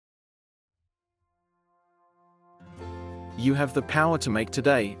You have the power to make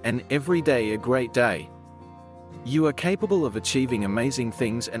today and every day a great day. You are capable of achieving amazing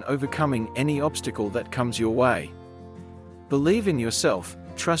things and overcoming any obstacle that comes your way. Believe in yourself,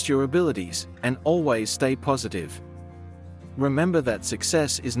 trust your abilities, and always stay positive. Remember that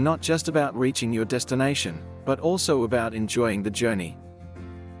success is not just about reaching your destination, but also about enjoying the journey.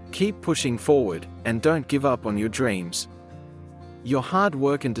 Keep pushing forward, and don't give up on your dreams. Your hard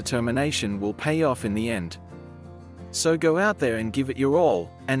work and determination will pay off in the end. So go out there and give it your all,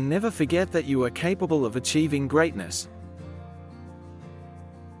 and never forget that you are capable of achieving greatness.